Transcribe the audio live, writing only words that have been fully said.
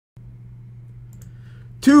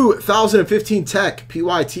2015 Tech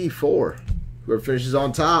PYT 4. Whoever finishes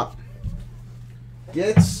on top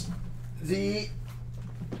gets the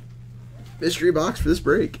mystery box for this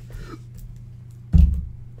break.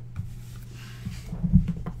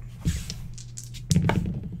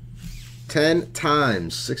 Ten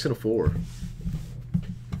times, 6 and a 4.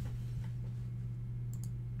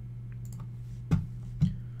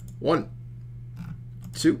 One,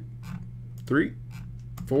 2, 3,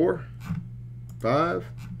 4, 5,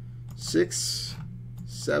 6,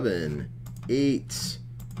 7, 8,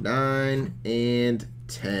 9, and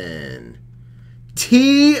 10.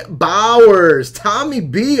 T. Bowers. Tommy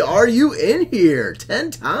B, are you in here?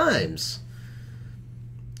 10 times.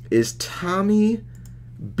 Is Tommy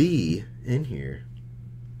B in here?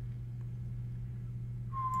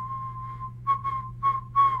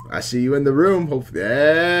 I see you in the room. Hopefully,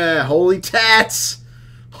 yeah, holy tats.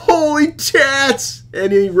 Holy tats.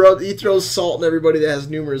 And he throws salt in everybody that has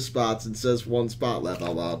numerous spots and says one spot left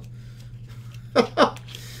out loud.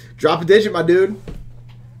 Drop a digit, my dude.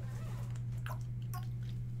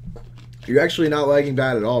 You're actually not lagging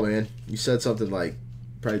bad at all, man. You said something like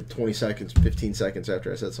probably 20 seconds, 15 seconds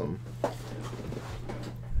after I said something.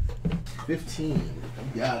 15.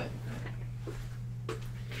 You got it.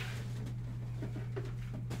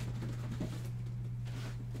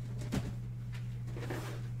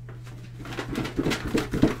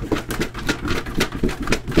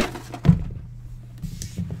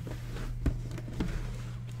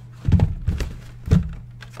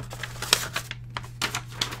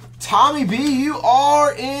 Tommy B, you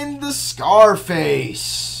are in the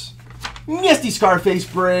Scarface. Nasty Scarface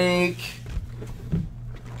break.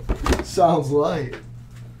 Sounds like.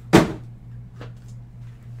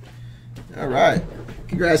 All right.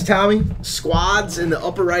 Congrats, Tommy. Squads in the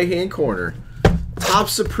upper right-hand corner. Top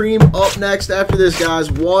Supreme up next after this, guys.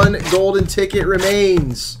 One golden ticket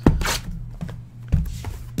remains.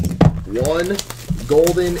 One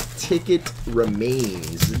golden ticket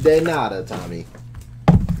remains. De nada, Tommy.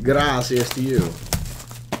 Gracias to you.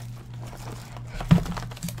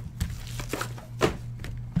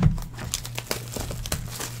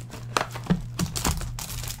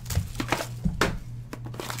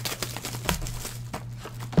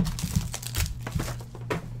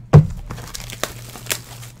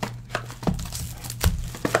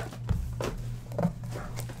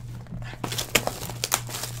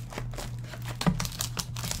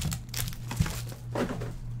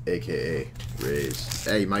 AKA Rays.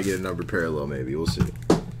 Hey, you might get a number parallel, maybe. We'll see.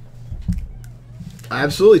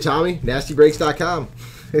 Absolutely, Tommy. NastyBreaks.com.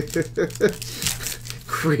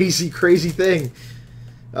 crazy thing.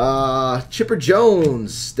 Chipper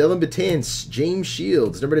Jones, Devin Batins, James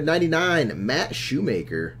Shields. Number to 99, Matt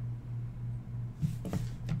Shoemaker.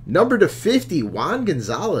 Number to 50, Juan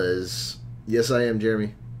Gonzalez. Yes, I am,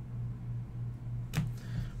 Jeremy.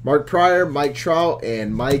 Mark Pryor, Mike Trout,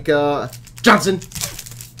 and Micah Johnson.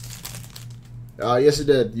 Yes, it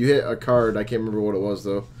did. You hit a card. I can't remember what it was,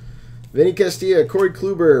 though. Vinny Castilla, Corey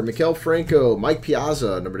Kluber, Maikel Franco, Mike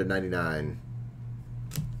Piazza, number to 99.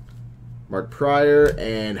 Mark Pryor,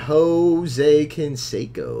 and Jose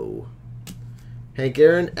Canseco. Hank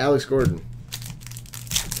Aaron, Alex Gordon.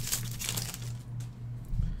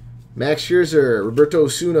 Max Scherzer, Roberto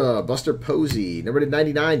Osuna, Buster Posey. Number to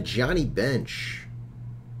 99, Johnny Bench.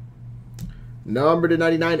 Number to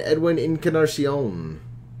 99, Edwin Encarnacion.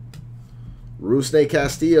 Rusney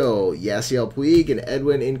Castillo, Yasiel Puig, and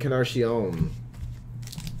Edwin Encarnacion.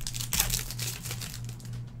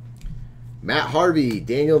 Matt Harvey,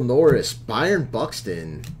 Daniel Norris, Byron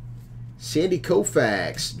Buxton, Sandy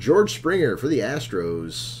Koufax, George Springer for the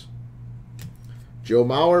Astros. Joe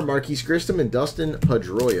Mauer, Marquise Grissom, and Dustin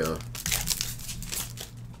Pedroia.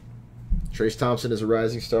 Trace Thompson is a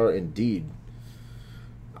rising star indeed.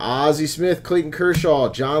 Ozzie Smith, Clayton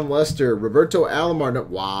Kershaw, John Lester, Roberto Alomar.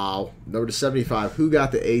 Wow. Number to 75. Who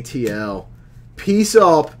got the ATL? Peace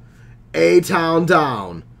up. A-Town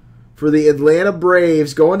down. For the Atlanta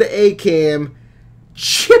Braves, going to A-Cam,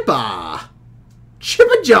 Chipper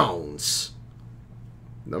Jones.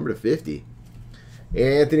 Number to 50.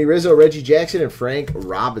 Anthony Rizzo, Reggie Jackson, and Frank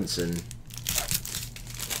Robinson.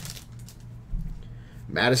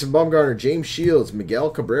 Madison Bumgarner, James Shields, Miguel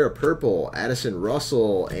Cabrera Purple, Addison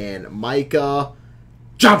Russell, and Micah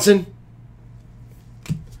Johnson.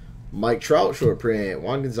 Mike Trout short print,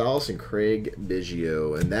 Juan Gonzalez, and Craig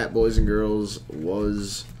Biggio. And that, boys and girls,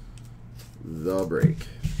 was the break.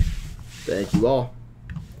 Thank you all.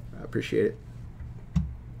 I appreciate it.